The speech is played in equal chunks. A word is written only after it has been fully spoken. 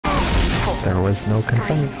There was no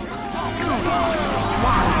consent.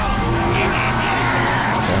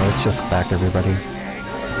 Yeah, let's just back everybody.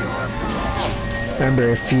 Remember,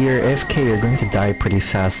 if you're AFK, you're going to die pretty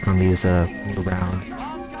fast on these new rounds.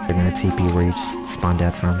 They're gonna TP where you just spawn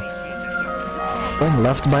dead from. Going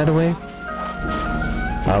left, by the way.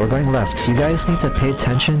 We're going left. You guys need to pay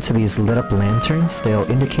attention to these lit up lanterns. They'll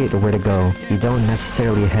indicate where to go. You don't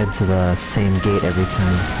necessarily head to the same gate every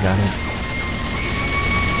time. Got it?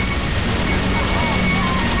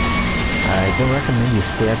 I don't recommend you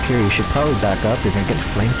stay up here. You should probably back up. You're gonna get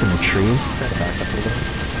flanked in the trees. Back up a little.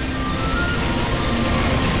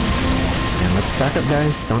 And let's back up,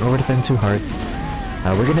 guys. Don't over-defend too hard.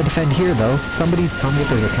 We're gonna defend here, though. Somebody tell me if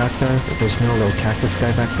there's a cacti. If there's no little cactus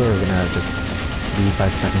guy back there, we're gonna just leave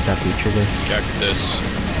 5 seconds after you trigger. Cactus.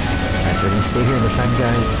 Alright, we're gonna stay here and defend,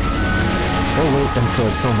 guys. We'll wait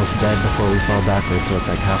until it's almost dead before we fall back, or until it's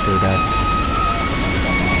like halfway dead.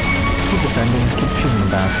 Keep defending, keep shooting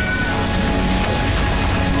them back.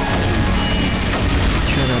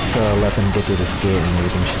 Try not to let them get through this gate and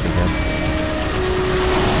everything should be good.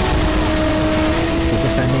 Keep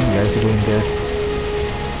defending, you guys are doing good.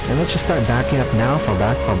 And let's just start backing up now. Fall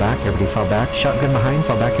back, everybody fall back. Shotgun behind,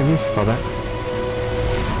 fall back heavies, fall back.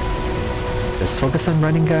 Just focus on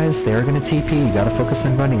running, guys. They are going to TP. You gotta focus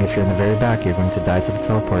on running. If you're in the very back, you're going to die to the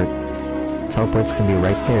teleport. Teleport's going to be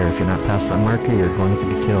right there. If you're not past that marker, you're going to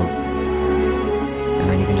be killed. And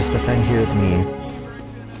then you can just defend here with me.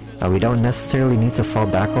 We don't necessarily need to fall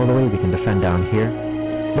back all the way. We can defend down here.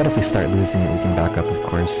 But if we start losing it, we can back up, of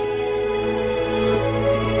course.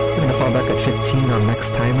 We're going to fall back at 15 on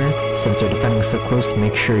next timer. Since you're defending so close,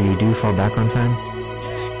 make sure you do fall back on time.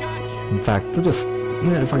 In fact, we'll just...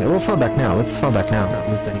 Yeah, we'll fall back now. Let's fall back now. Not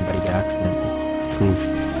lose anybody by accident. Let's leave.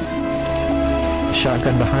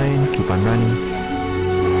 Shotgun behind. Keep on running.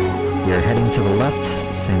 You're heading to the left.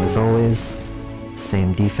 Same as always.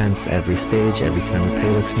 Same defense every stage, every time we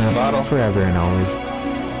play this map. Bottle. Forever and always.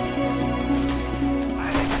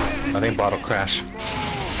 I think bottle crash.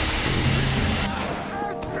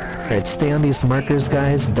 Alright, stay on these markers,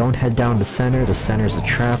 guys. Don't head down the center. The center's a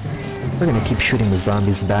trap. We're gonna keep shooting the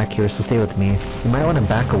zombies back here, so stay with me. You might want to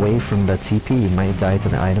back away from the TP, you might die to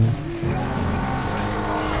the item.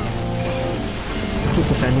 Just keep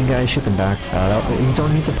defending, guys, shoot them back. You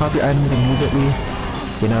don't need to pop your items immediately.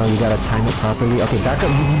 You know, you gotta time it properly. Okay, back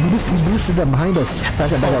up, you boosted them behind us.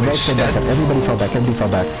 Back up, right side, back up. Everybody fall back,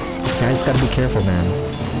 Guys, gotta be careful, man.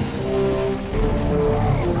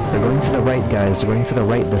 They're going to the right, guys, they're going to the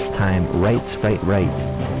right this time. Right.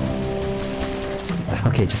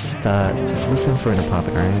 Okay, just listen for an pop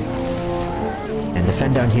it, alright? And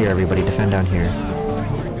defend down here, everybody, defend down here.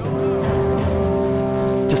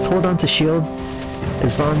 Just hold on to shield.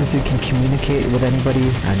 As long as you can communicate with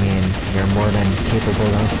anybody, I mean, you're more than capable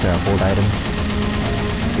enough to hold items.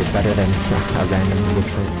 You're better than a random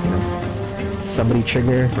gets it, you know. Somebody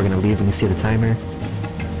trigger, we're gonna leave when you see the timer.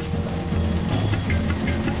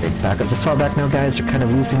 Okay, back up, just fall back now, guys, you're kind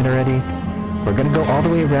of losing it already. We're gonna go all the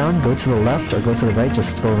way around, go to the left or go to the right,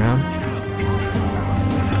 just go around.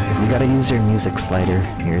 You gotta use your music slider,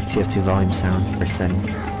 your TF2 volume sound or setting.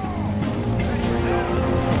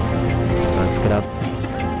 Let's get up.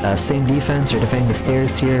 Same defense, you're defending the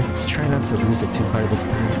stairs here. Let's try not to lose it too hard this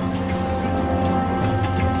time.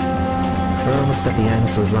 We're almost at the end,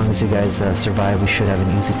 so as long as you guys survive, we should have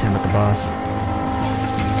an easy time with the boss.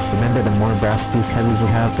 Remember, the more brass piece heavies you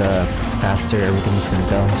have, the faster everything's gonna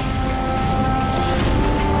go.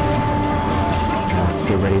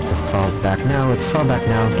 Get ready to fall back now. Let's fall back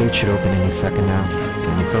now. Gate should open any second now.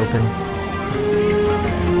 And it's open.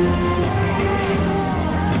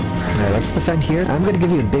 Alright, let's defend here. I'm going to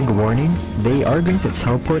give you a big warning. They are going to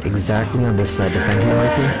teleport exactly on this defending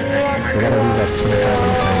marker. We gotta leave at 25 on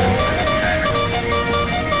the timer.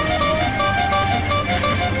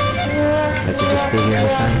 Alright, so just stay here and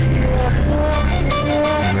defend.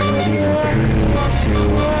 And we're going to leave in 3, 2,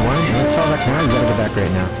 1. And let's fall back now. You gotta go back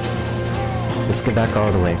right now. Let's get back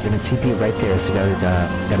all the way. We're gonna TP right there, so we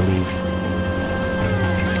gotta leave.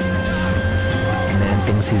 Man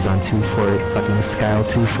thinks he's on 2 for it. Fucking Skyle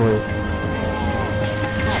 2 for it.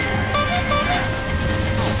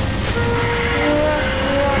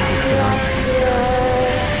 Just get on.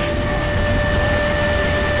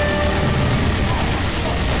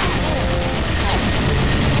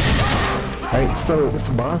 Alright, so this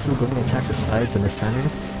boss is going to attack the sides and the center.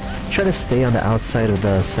 Try to stay on the outside of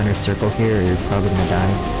the center circle here or you're probably gonna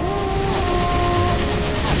die.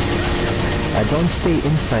 Don't stay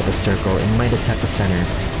inside the circle, it might attack the center.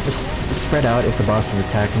 Just spread out if the boss is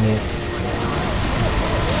attacking it.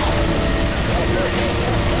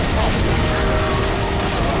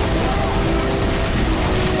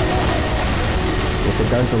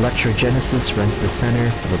 does Electrogenesis, run to the center.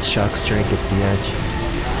 If it's Shock Strike, get to the edge.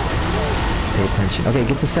 Just pay attention. Okay,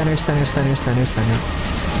 get to center, center, center, center, center.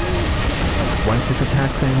 Once this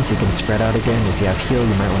attack ends, you can spread out again. If you have heal,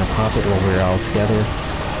 you might want to pop it while we're all together.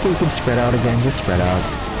 Okay, you can spread out again, just spread out.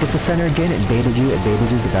 Get to center again, it baited you, get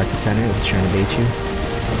back to center, it's trying to bait you.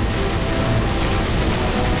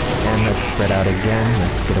 And let's spread out again,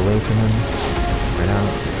 let's get away from him. Spread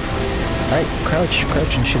out. Alright, crouch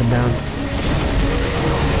and shoot him down.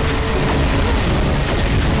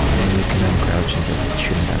 And you can uncrouch and just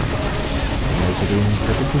shoot him down. You guys are doing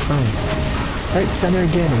perfectly fine. Alright, center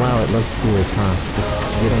again. Wow, it loves to do this, huh? Just,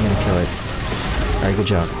 you don't even kill it. Alright, good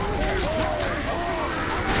job.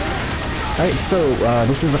 Alright, so,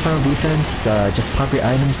 this is the final defense. Just pop your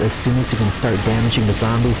items as soon as you can start damaging the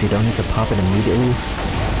zombies. You don't need to pop it immediately.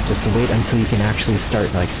 Just wait until you can actually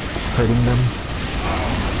start, like, hurting them.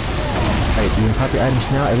 Alright, you can pop your items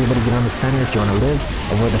now. Everybody get on the center if you want to live.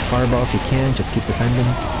 Avoid the fireball if you can. Just keep defending.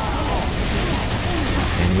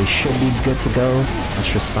 And we should be good to go.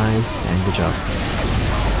 Extra spies, and good job.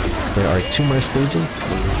 There are 2 more stages.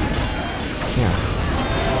 Yeah.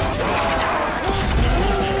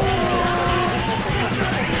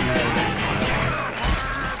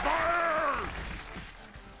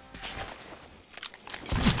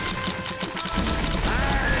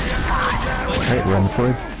 Alright, run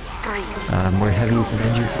forwards. More heavies and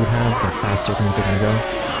Avengers we have, the faster things are gonna go.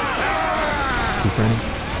 Let's keep running.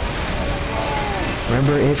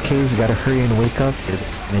 Remember, AFKs, you gotta hurry and wake up. You're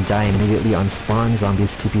gonna die immediately on spawn.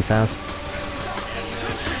 Zombies TP fast.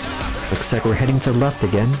 Looks like we're heading to the left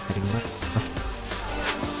again. Heading left.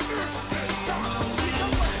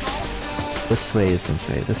 This way,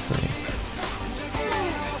 Sensei, this way.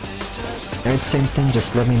 Alright, same thing,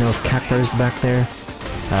 just let me know if Cactar's back there.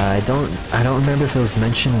 I don't remember if it was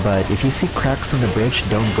mentioned, but if you see cracks on the bridge,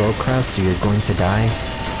 don't go across or you're going to die.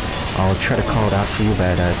 I'll try to call it out for you,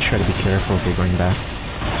 but try to be careful if you're going back.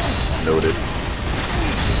 Noted.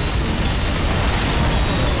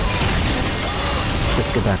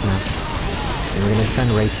 Just get back now. And we're gonna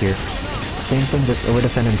defend right here. Same thing, just over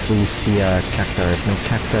defend until you see Cactar. If no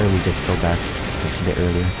Cactar, we just go back a bit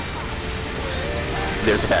earlier.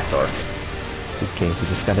 There's a Cactar. Okay, we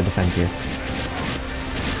just gotta defend here.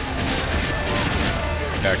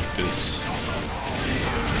 Cactus.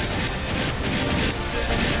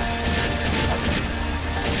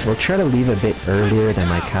 We'll try to leave a bit earlier than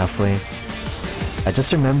like halfway.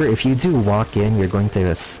 Just remember, if you do walk in, you're going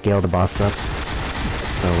to scale the boss up.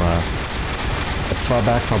 So, let's fall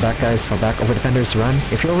back guys, fall back. Over defenders, run.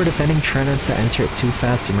 If you're over defending, try not to enter it too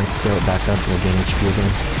fast, you might scale it back up, you'll gain HP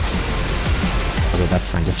again. Okay,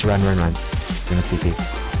 that's fine, just run. We're gonna TP.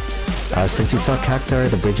 Since you saw Cactar,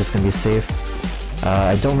 the bridge is gonna be safe.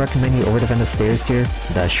 I don't recommend you over defend the stairs here.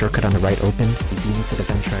 The shortcut on the right open. You do need to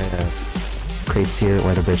defend, try to crates here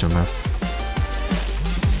or the bridge on left.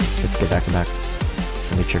 Just get back and back.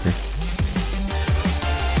 Simply trigger.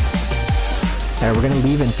 Alright, we're gonna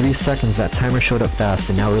leave in 3 seconds. That timer showed up fast,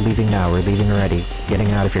 and now we're leaving now. We're leaving already.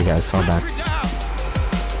 Getting out of here, guys. Fall back.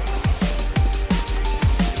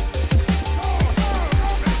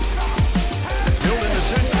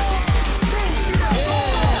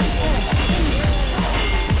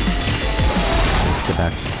 Let's get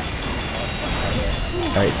back.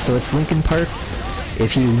 Alright, so it's Lincoln Park.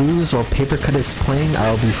 If you lose while Paper Cut is playing,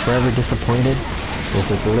 I'll be forever disappointed. This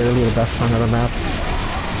is literally the best song on the map.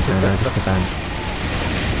 And just defend.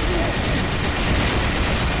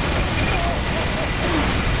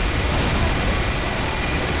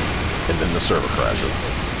 And then the server crashes.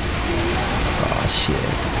 Oh shit.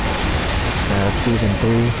 Let's leave in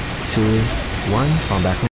 3, 2, 1. Fall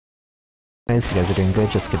back now. Guys, you guys are doing good.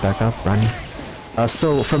 Just get back up. Run.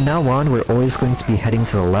 So from now on, we're always going to be heading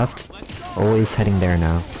to the left. Always heading there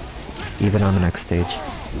now. Even on the next stage.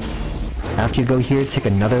 After you go here, take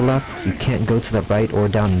another left. You can't go to the right or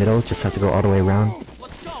down middle. Just have to go all the way around.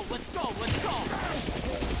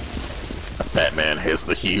 That man has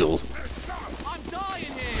the heal.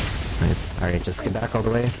 Nice. Alright, just get back all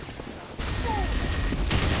the way.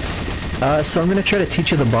 So I'm gonna try to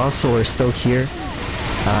teach you the boss so we're still here.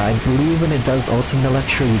 I believe when it does ultimate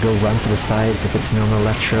electro, you go run to the sides. If it's normal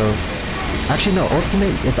electro... Actually no,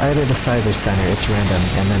 ultimate, it's either the sides or center, it's random.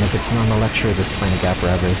 And then if it's normal electro, just find a gap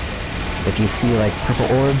wherever. If you see like purple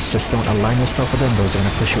orbs, just don't align yourself with them, those are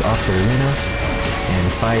gonna push you off the arena. And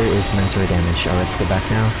fire is mentor damage. Alright, let's go back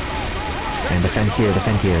now. And defend here,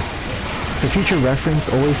 defend here. For future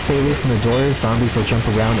reference, always stay away from the doors. Zombies will jump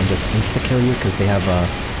around and just insta-kill you because they have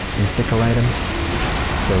insta-kill items.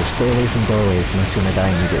 So stay away from doorways unless you want to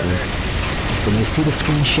die immediately. When you see the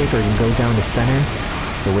screen shake, or you can go down to center,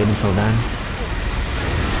 so wait until then.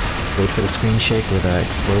 Wait for the screen shake with an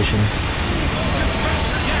explosion.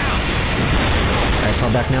 Alright, fall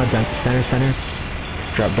back now, down to center.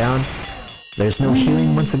 Drop down. There's no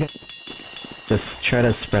healing once again. Just try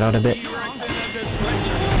to spread out a bit.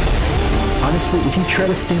 Honestly, if you try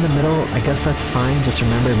to stay in the middle, I guess that's fine. Just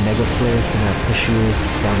remember, Mega Flare is gonna push you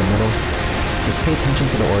down the middle. Just pay attention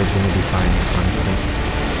to the orbs and you'll be fine, honestly.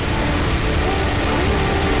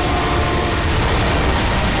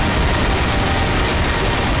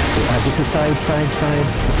 Get to sides. Get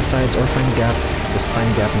to sides, or find a gap. Just find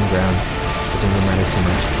a gap in the ground. Doesn't really matter too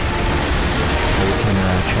much. Or you can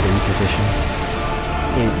try to reposition.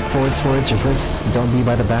 Okay, forwards, resist. Don't be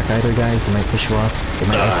by the back either, guys. They might push you off. They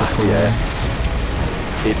might also pull you in.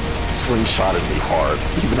 It slingshotted me hard,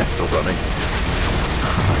 even after running.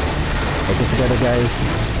 Okay, get together, guys.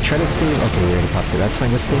 Try to save. Okay, we already popped it. That's fine.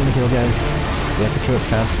 Just stay in the heal, guys. You have to kill it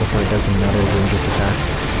fast before it does another dangerous attack.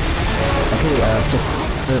 Okay, just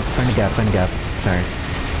find a gap. Sorry.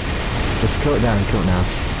 Just kill it down, kill it now.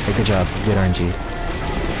 Okay, good job. Good RNG.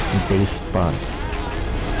 Base boss.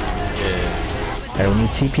 Yeah. Alright, when you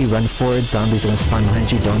TP, run forward. Zombies are gonna spawn behind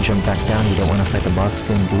you. Don't jump back down. You don't want to fight the boss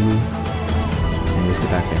again, do you? And just get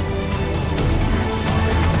back there.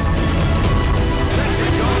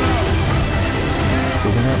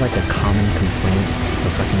 Isn't that like a common complaint? The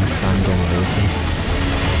fucking sun going lazy?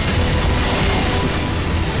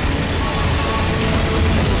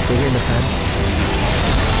 Stay here in the fan.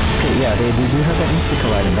 Okay, yeah, they do have that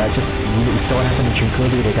insta-kill item. That just, you saw what happened to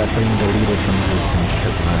Tranquility, they got fucking deleted from existence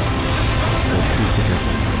because of that. So please be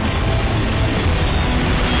careful.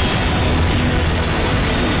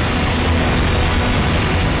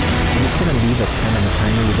 I'm just gonna leave a 10 on the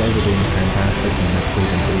timer. You guys are doing fantastic. And let's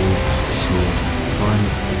leave in 3, 2, 1.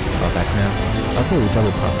 Fall back now. Okay, we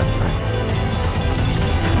double pop, that's fine.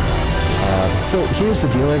 So here's the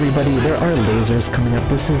deal, everybody. There are lasers coming up.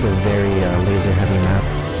 This is a very laser-heavy map,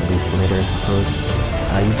 at least later, I suppose.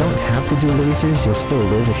 You don't have to do lasers. You'll still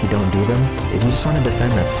live if you don't do them. If you just want to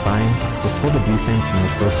defend, that's fine. Just hold the defense and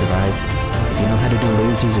you'll still survive. If you know how to do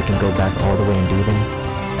lasers, you can go back all the way and do them.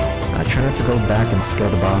 Try not to go back and scale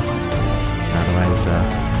the boss. Otherwise,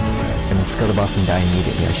 scale the boss and die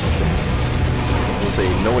immediately, I should say. I will say,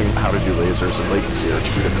 knowing how to do lasers and latency are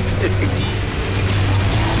two different things.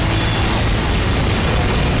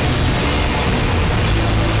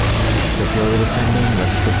 So if you're already defending,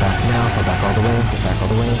 let's get back now. Fall back all the way. Get back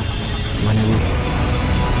all the way. Enemies.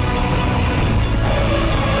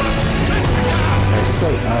 Alright,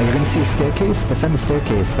 so you're gonna see a staircase. Defend the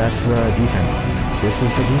staircase. That's the defense. This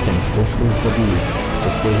is the defense. This is the B.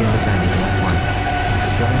 Just stay here and defend if you want.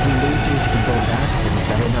 If you want to do lasers, you can go back. And you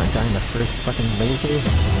better not die in the first fucking laser.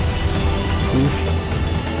 Please.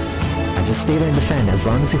 Just stay there and defend. As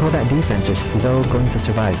long as you hold that defense, you're still going to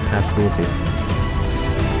survive past lasers.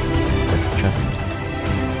 Trust me.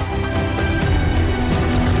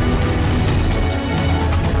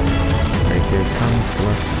 Right, here it comes, go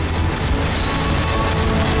up.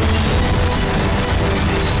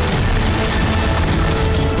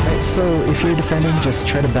 Alright, so if you're defending, just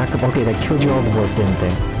try to back up. Okay, that killed you all the warp, didn't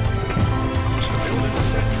they? Okay.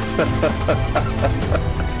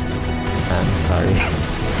 I'm sorry.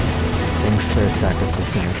 Thanks for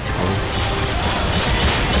sacrificing us, colleagues.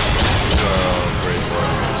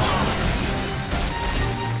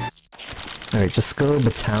 Alright, just go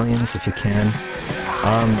battalions if you can.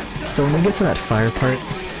 So when we get to that fire part,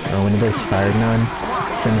 when it does fire none,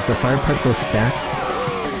 since the fire part will stack,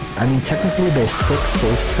 I mean technically there's 6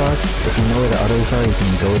 safe spots. If you know where the others are, you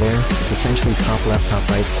can go there. It's essentially top left, top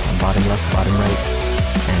right, bottom left, bottom right,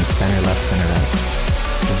 and center left, center right.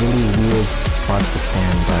 It's a really weird spots to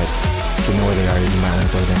stand, but if you know where they are, you might want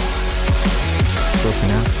to go there. Let's go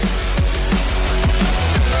for now.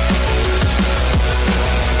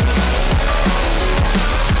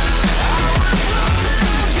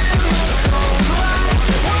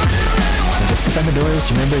 Defend the doors,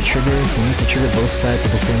 remember trigger, you need to trigger both sides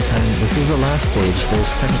at the same time. This is the last stage,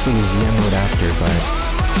 there's technically a ZM mode after, but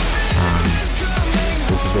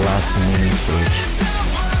this is the last main stage.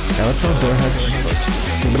 Now let's all door hug.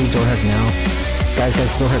 Everybody door hug now. Guys,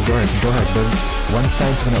 door hug. One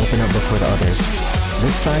side's gonna open up before the other.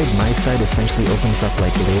 This side, my side, essentially opens up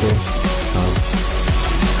like later, so...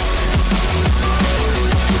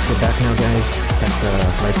 Just get back now, guys. Attack the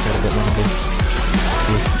right side a bit longer.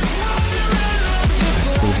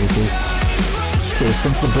 Okay,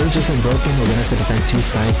 since the bridge isn't broken, we're gonna have to defend 2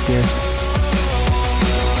 sides here.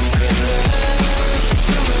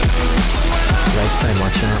 Right side,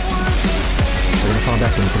 watch out. We're gonna fall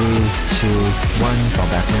back in 3, 2, 1, fall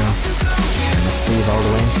back now. And let's leave all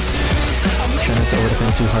the way. Try not to over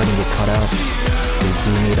defend too hard and get caught out. They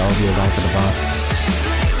do need all of your life for the boss.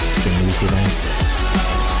 It's pretty easy then.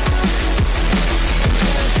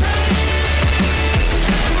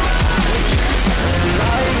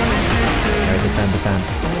 Alright, defend.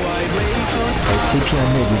 Alright, TP on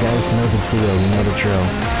mid, you guys know the deal, you know the drill.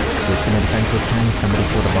 Just gonna defend till 10, somebody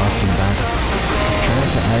pull the boss in the back. Try not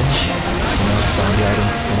to edge, you know, zombie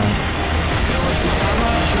items, hold on.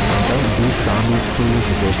 And don't boost zombies, please,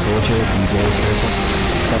 if you're a soldier, be very careful.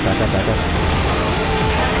 Back up.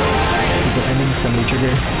 Keep defending, somebody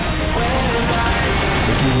trigger.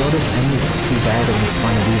 If you notice enemies too bad, they're gonna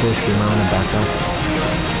spawn a leader, so you might wanna back up.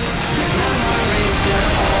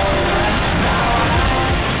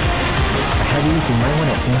 Heavies, you might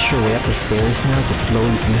want to inch your way up the stairs now, just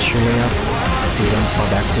slowly inch your way up, so you don't fall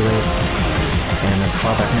back too late. And let's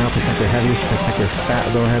fall back now, protect your heavies, protect your fat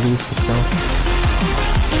little heavies, let's go.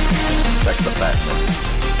 Protect the fat.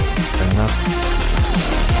 Fair enough.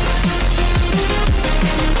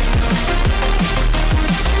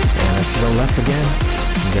 And let's go left again.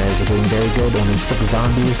 You guys are doing very good, only 6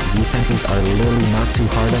 zombies, the defenses are literally not too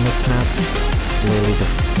hard on this map. It's literally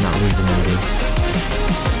just not losing anything.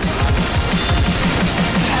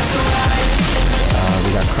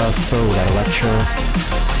 We got crossbow, we got electro. Yeah,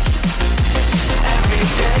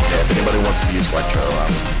 if anybody wants to use electro,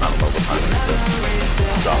 I don't know what time to do this.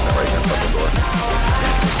 Drop it right here in front of the door.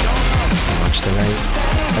 Watch the right.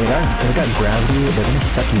 Oh, they got gravity, they're gonna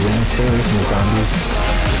suck you in, stay away from the zombies.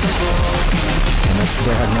 And let's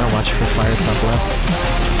go ahead now, watch for fire top left.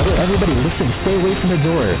 Everybody listen, stay away from the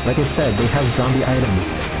door. Like I said, they have zombie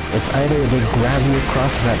items. It's either they grab you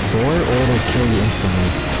across that door or they kill you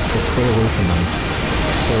instantly. Just stay away from them.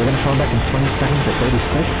 Okay, we're gonna fall back in 20 seconds at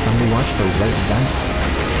 36. Somebody watch the right vent.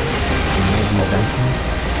 You may be venting.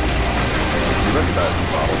 You recognize the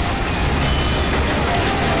bottle.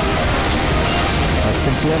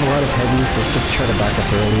 Since we have a lot of heavies, let's just try to back up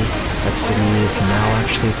early. Let's leave now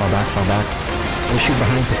actually. Fall back. We'll shoot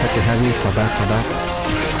behind, protect your heavies. Fall back.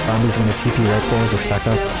 Zombie's gonna TP right there, just back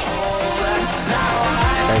up.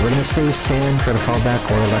 Alright, we're gonna save sand for the fallback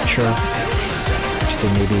or electro.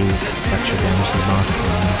 Actually, maybe electro damage the boss.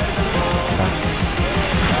 Back.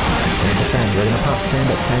 And defend. We're gonna pop sand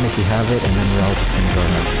at 10 if you have it, and then we're all just gonna go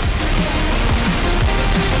left.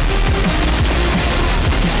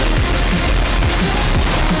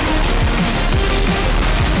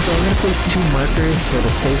 So we're gonna place 2 markers for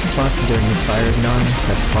the safe spots during the fire non.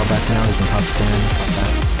 Let's fall back now, we can pop sand, pop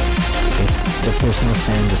back. If there's no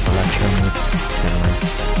sand, just electro move.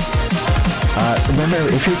 Remember,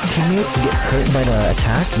 if your teammates get hurt by the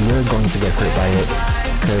attack, you're going to get hurt by it.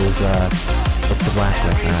 Because it's whack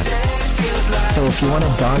like that. So if you want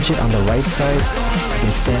to dodge it on the right side, you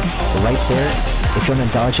can stand right there. If you want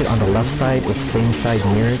to dodge it on the left side, it's same side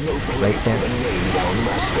near it, right there.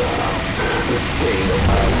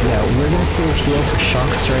 Yeah, we're gonna save heal for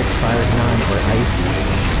shock strike, fire non, or ice.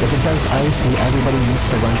 If it does ice, everybody needs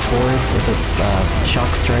to run forwards. If it's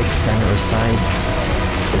shock strike, center or side,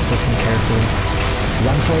 just listen carefully.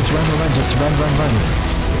 Run forwards, run, just run.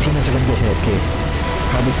 The teammates are gonna get hit, okay.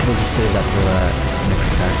 Probably could have just saved that for the next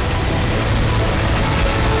attack.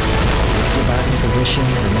 Just get back in position,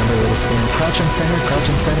 remember where to stand. Crouch on center.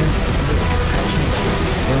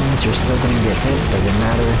 Burns, you're still gonna get hit, doesn't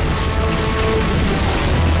matter.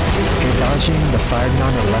 If you're dodging the fire non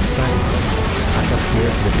on the left side, back up here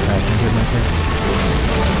to the finger marker.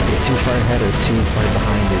 If you're too far ahead or too far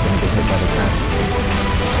behind, you're gonna get hit by the trap.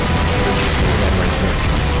 Right there.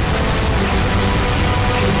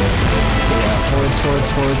 Yeah,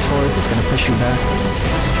 forwards, it's gonna push you back.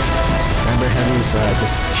 Remember, heavy's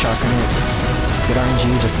just shotgun it. Good RNG,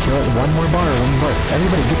 just kill it. One more bar.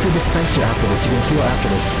 Everybody get to the dispenser after this. You can heal after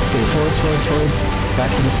this. Okay, forwards. Back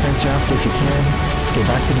to dispenser after if you can. Okay,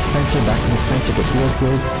 back to dispenser, get healed.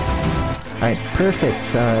 Alright,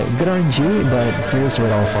 perfect. Good RNG, but here's where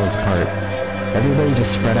it all falls apart. Everybody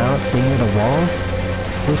just spread out, stay near the walls.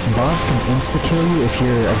 This boss can insta-kill you if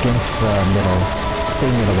you're against the middle. Stay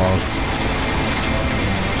near the walls.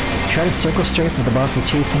 Try to circle strafe if the boss is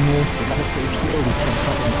chasing you. We gotta save heal, we can't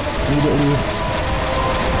help him immediately.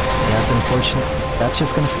 Yeah, that's unfortunate. That's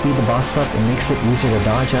just gonna speed the boss up. It makes it easier to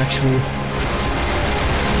dodge, actually.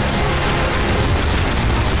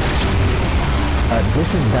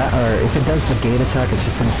 This is bad, or if it does the gate attack, it's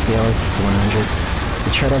just gonna scale us to 100.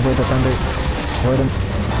 We try to avoid the thunder. Avoid him.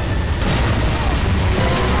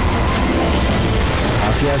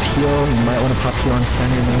 If you have heal, you might want to pop heal on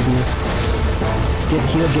center, maybe. Get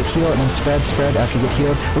healed, and then spread after you get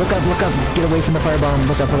healed. Look up, get away from the firebomb,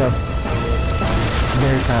 look up. It's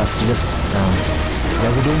very fast, you just,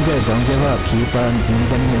 guys are doing good. Don't give up. Keep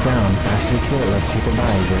getting it down. Faster kill it. Let's keep it by.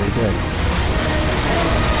 Very good.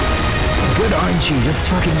 Good RNG. Just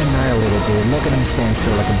fucking annihilated, dude. Look at him stand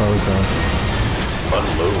still like a bozo.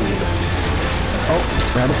 Unload. Oh,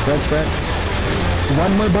 spread it, spread.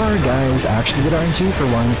 One more bar, guys. Actually good RNG for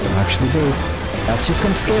once. Actually based. That's just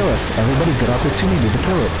gonna scale us. Everybody, good opportunity to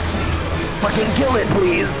kill it. Fucking kill it,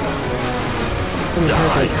 please!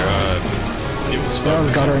 Perfect. That was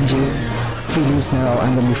God RNG. If we lose now,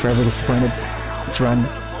 I'm gonna be forever disappointed. Let's run.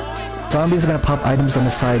 Zombies are gonna pop items on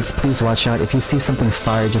the sides. Please watch out. If you see something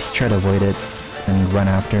fire, just try to avoid it and run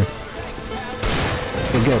after.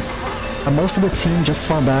 We're good. Most of the team, just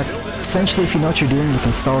fall back. Essentially, if you know what you're doing, you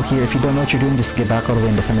can stall here. If you don't know what you're doing, just get back all the way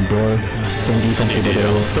and defend the door. Same defense you did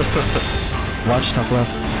earlier. Watch top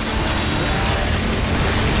left.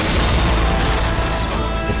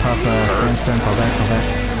 They pop sandstone, fall back.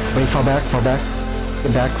 Wait, fall back.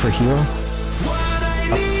 Get back for heal.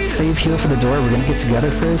 Save heal for the door. We're gonna get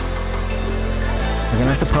together first. We're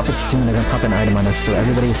gonna have to pop it soon. They're gonna pop an item on us, so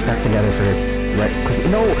everybody is stacked together for it. Right, quick.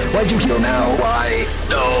 No! Why'd you heal now? Why?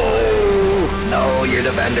 No, you're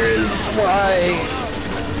defenders. Why?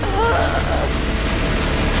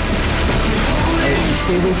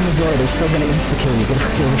 Stay away from the door. They're still gonna insta-kill you. Get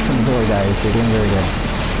away from the door, guys. You're doing very good.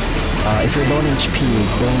 If you're low on HP,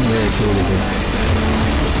 don't wear a kill wizard.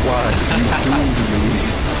 What?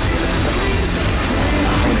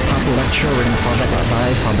 Pop Electro, we're gonna fall back at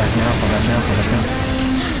 5. Fall back now.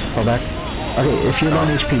 Fall back. Okay, if you're low on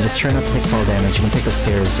HP, just try not to take fall damage. You can take the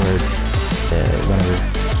stairs or whatever.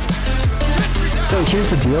 So here's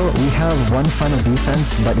the deal. We have one final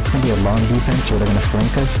defense, but it's gonna be a long defense where they're gonna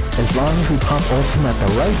flank us. As long as we pop ultimate at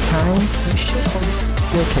the right time, we should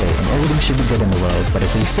be okay, and everything should be good in the world. But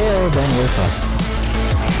if we fail, then we're fucked.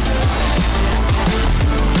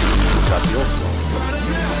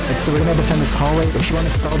 And so we're gonna defend this hallway. If you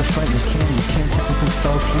want to stall the front, you can. You can technically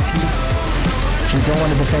stall TP. If you don't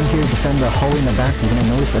want to defend here, defend the hallway in the back. You're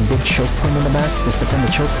gonna notice a big choke point in the back. Just defend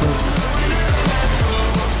the choke point.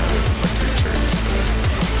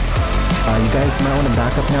 You guys might want to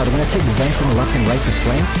back up now. They're gonna take vents on the left and right to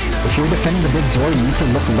flank. If you're defending the big door, you need to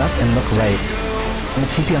look left and look right. I'm gonna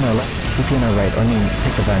TP on our left, TP on our right. I mean,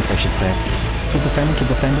 take the vents, I should say. Keep defending.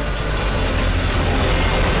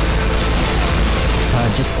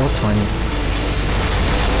 Just ult 20.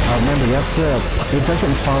 Remember, you have to... It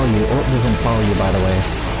doesn't follow you. Ult doesn't follow you, by the way.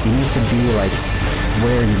 You need to be, like,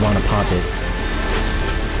 where you want to pop it.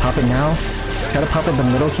 Pop it now. Try to pop it in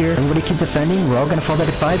the middle here. Everybody keep defending. We're all gonna fall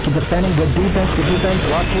back at 5. Keep defending. Good defense.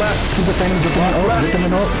 Lost left. Keep defending. Get them an ult. Get them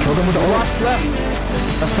an ult. Kill them with the ult. Lost left.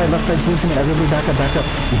 Left side's losing it. Everybody back up.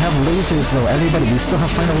 We have lasers though. Everybody, we still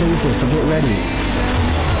have final lasers, so get ready.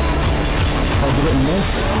 Oh, did it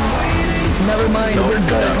miss? Never mind. We're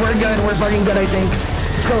good. We're fucking good, I think.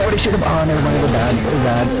 Let's go. Already shoot him. Oh, never mind. We're bad.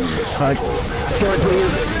 Kill it,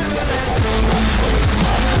 please.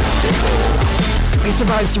 We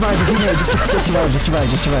survive. If you know, just survive.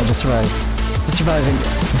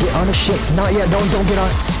 Get on a ship. Not yet. Don't get on.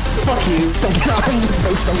 Fuck you. Don't get on.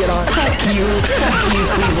 Folks, don't get on. Fuck you,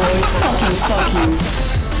 boy. Fuck you.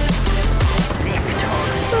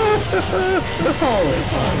 Holy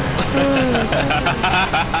fuck.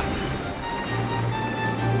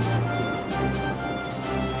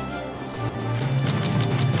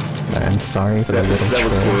 I'm sorry for that little troll. That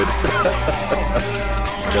was good.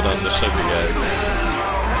 Get on the sugar, guys.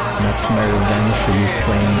 That's my revenge for you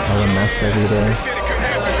playing LMS every day.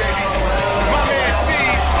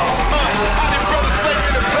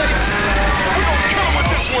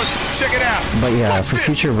 But yeah, for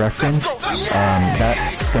future reference,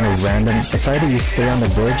 that's gonna random. It's either you stay on the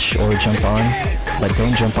bridge or jump on, but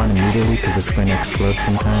don't jump on immediately because it's going to explode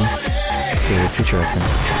sometimes. For future reference.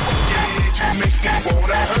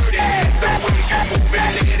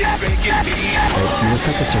 You just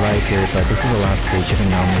have to survive here, but this is the last stage. You can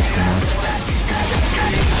nominate someone.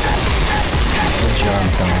 Good job,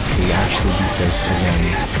 Doc. We actually beat this again.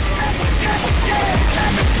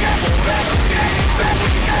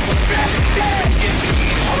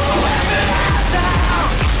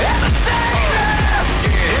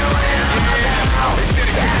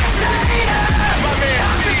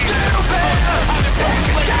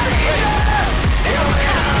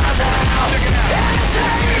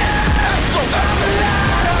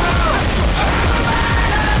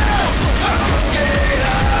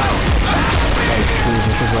 Please,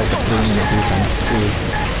 this is like a 3-minute defense, please.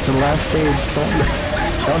 It's the last stage,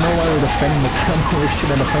 don't know why we're defending the tunnel, we should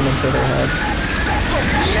have defended for their head.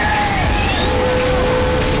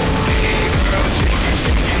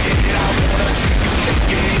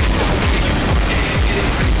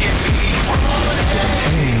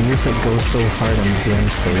 Music goes so hard on the ZM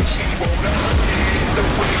stage.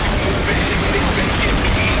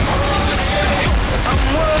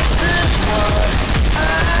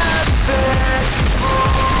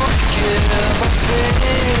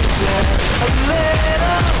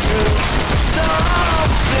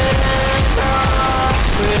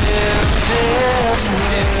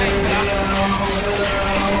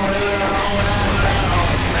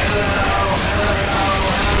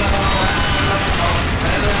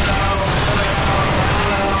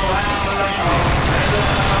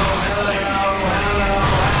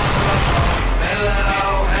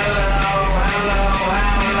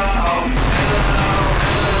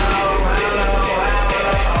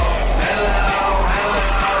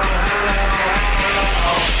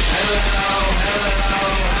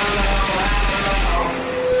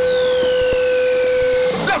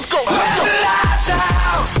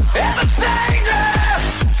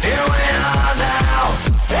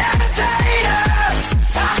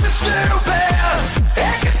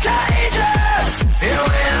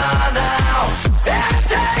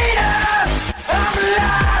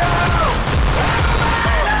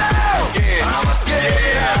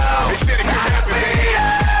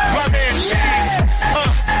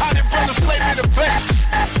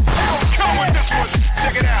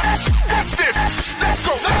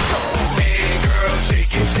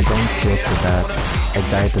 Don't feel too bad. I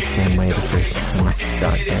died the same way the first time I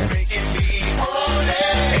got there.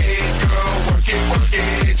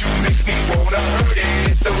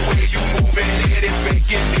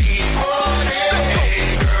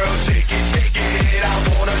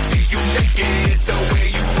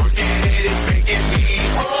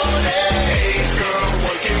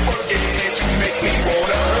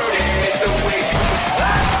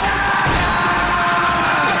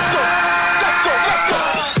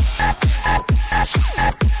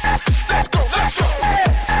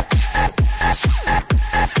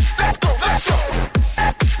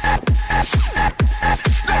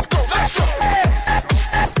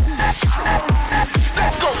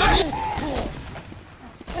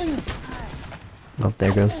 Oh,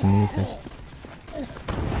 there goes the music.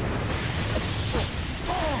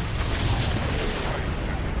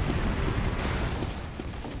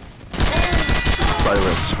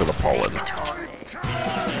 Silence for the pollen.